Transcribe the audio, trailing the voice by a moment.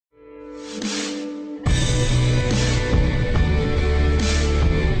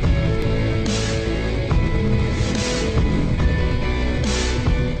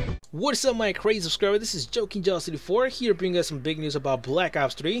What's up, my crazy subscriber? This is Joking Jealousy 4 here, bringing us some big news about Black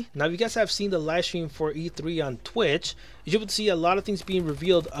Ops 3. Now, if you guys have seen the live stream for E3 on Twitch, you're able to see a lot of things being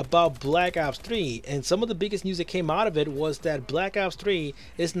revealed about Black Ops 3. And some of the biggest news that came out of it was that Black Ops 3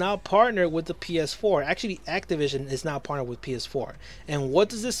 is now partnered with the PS4. Actually, Activision is now partnered with PS4. And what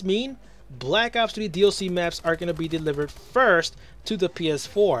does this mean? Black Ops 3 DLC maps are going to be delivered first to the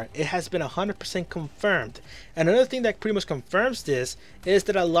PS4. It has been 100% confirmed. And another thing that pretty much confirms this is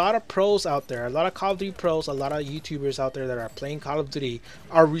that a lot of pros out there, a lot of Call of Duty pros, a lot of YouTubers out there that are playing Call of Duty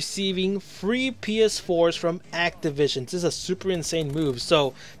are receiving free PS4s from Activision. This is a super insane move.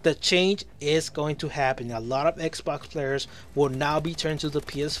 So the change is going to happen. A lot of Xbox players will now be turned to the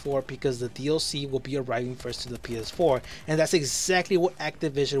PS4 because the DLC will be arriving first to the PS4. And that's exactly what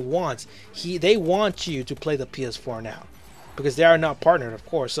Activision wants. They want you to play the PS4 now, because they are not partnered, of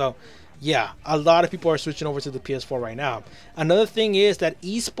course. So yeah, a lot of people are switching over to the PS4 right now. Another thing is that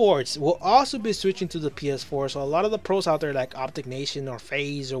esports will also be switching to the PS4. So a lot of the pros out there like Optic Nation or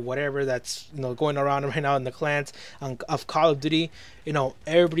FaZe or whatever that's going around right now in the clans of Call of Duty,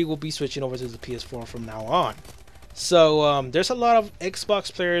 everybody will be switching over to the PS4 from now on. So there's a lot of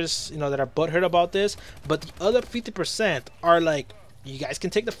Xbox players that are butthurt about this, but the other 50% are like, you guys can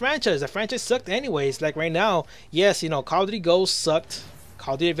take the franchise. The franchise sucked anyways. Like right now, yes, Call of Duty Ghosts sucked.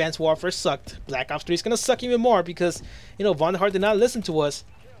 Call of Duty Advanced Warfare sucked. Black Ops 3 is going to suck even more because, Vonderhart did not listen to us.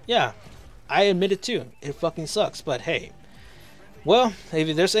 Yeah, I admit it too. It fucking sucks. But hey, well,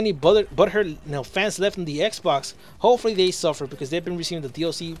 if there's any butthurt fans left in the Xbox, hopefully they suffer because they've been receiving the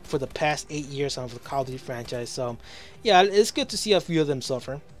DLC for the past 8 years of the Call of Duty franchise. So yeah, it's good to see a few of them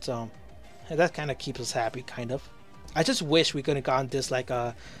suffer. So that kind of keeps us happy, kind of. I just wish we could have gotten this like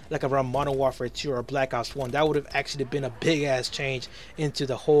around Modern Warfare 2 or Black Ops 1. That would have actually been a big ass change into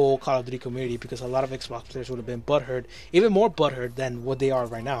the whole Call of Duty community, because a lot of Xbox players would have been butthurt, even more butthurt than what they are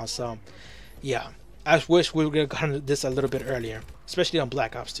right now. So yeah, I wish we would have gotten this a little bit earlier, especially on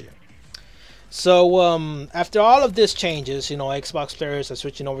Black Ops 2. So after all of this changes, Xbox players are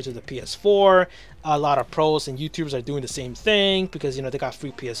switching over to the PS4. A lot of pros and YouTubers are doing the same thing because they got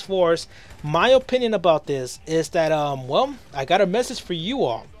free PS4s. My opinion about this is that well, I got a message for you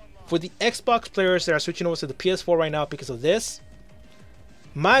all. For the Xbox players that are switching over to the PS4 right now because of this,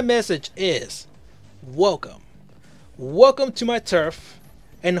 my message is welcome. Welcome to my turf,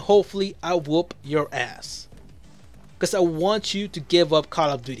 and hopefully I whoop your ass. Because I want you to give up Call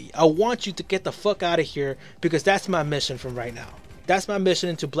of Duty. I want you to get the fuck out of here, because that's my mission from right now. That's my mission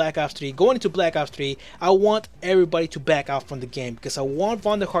into Black Ops 3. Going into Black Ops 3, I want everybody to back out from the game, because I want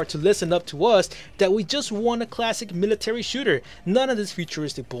Vonderhart to listen up to us that we just want a classic military shooter. None of this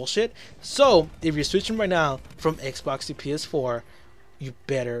futuristic bullshit. So if you're switching right now from Xbox to PS4, you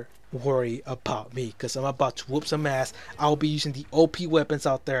better worry about me, because I'm about to whoop some ass. I'll be using the OP weapons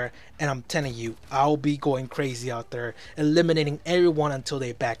out there, and I'm telling you, I'll be going crazy out there, eliminating everyone until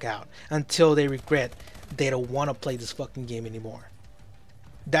they back out, until they regret they don't want to play this fucking game anymore.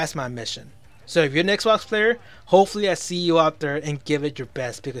 That's my mission. So if you're an Xbox player, hopefully I see you out there and give it your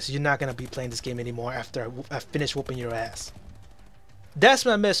best, because you're not going to be playing this game anymore after I finish whooping your ass. That's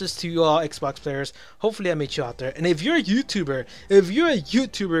my message to you all Xbox players. Hopefully I meet you out there. And if you're a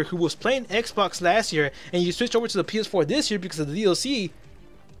YouTuber, who was playing Xbox last year and you switched over to the PS4 this year because of the DLC,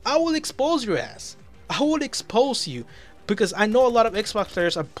 I will expose your ass. I will expose you, because I know a lot of Xbox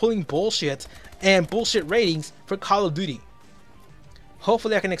players are pulling bullshit and bullshit ratings for Call of Duty.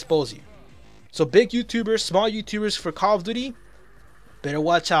 Hopefully I can expose you. So big YouTubers, small YouTubers for Call of Duty, better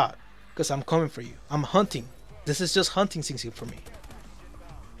watch out, because I'm coming for you. I'm hunting. This is just hunting season for me.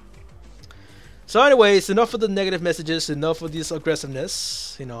 So anyways, enough of the negative messages, enough of this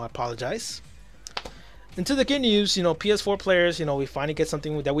aggressiveness. I apologize. Into the good news, PS4 players, we finally get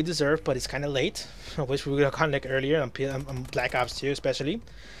something that we deserve, but it's kind of late. I wish we would have gotten it earlier on Black Ops 2 especially.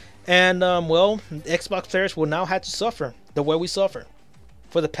 And well, Xbox players will now have to suffer the way we suffer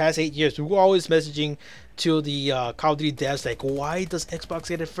for the past 8 years. We were always messaging to the Call of Duty devs like, why does Xbox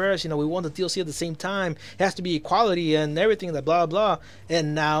get it first? We want the DLC at the same time. It has to be equality and everything, that blah blah.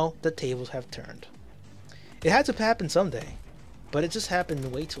 And now the tables have turned. It had to happen someday, but it just happened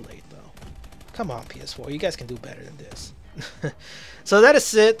way too late though. Come on, PS4, you guys can do better than this. So that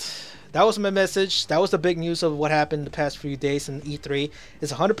is it. That was my message. That was the big news of what happened the past few days in E3.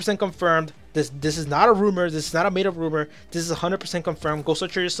 It's 100% confirmed. This is not a rumor. This is not a made-up rumor. This is 100% confirmed. Go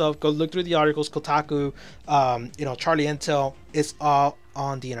search for yourself. Go look through the articles. Kotaku, Charlie Intel. It's all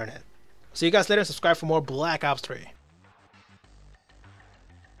on the internet. See you guys later. Subscribe for more Black Ops 3.